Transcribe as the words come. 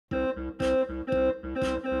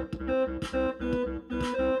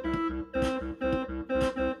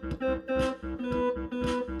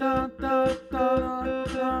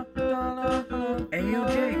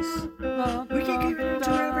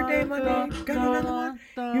another one.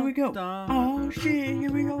 Here we go. Oh shit,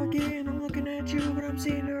 here we go again. I'm looking at you, but I'm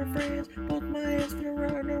seeing her friends. Both my hands for the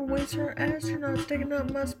runner, waist her astronauts taking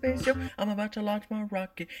up my space. Yo, I'm about to launch my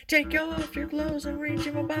rocket. Take off your clothes and reach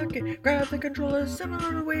in my pocket. Grab the controller,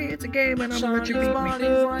 similar to way it's a game, and I'm gonna let you beat me.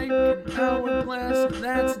 Body's like an hourglass, and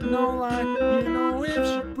that's no lie. You know if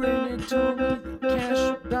she bring it to me, the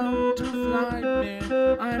cash bound to fly,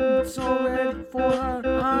 man. I'm so ready for her.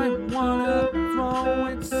 I wanna throw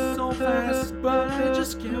it so fast, but I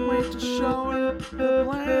just can't wait to show it the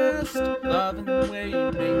blast. Loving the way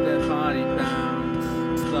you make that body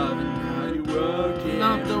bounce. Loving how you work it.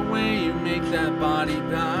 Love the way you make that body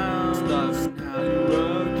bounce. Loving how you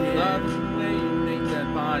work it. Loving the way you make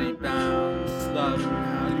that body bounce. Loving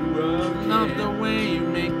how you work it. Love the way you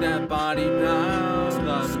make that body bounce.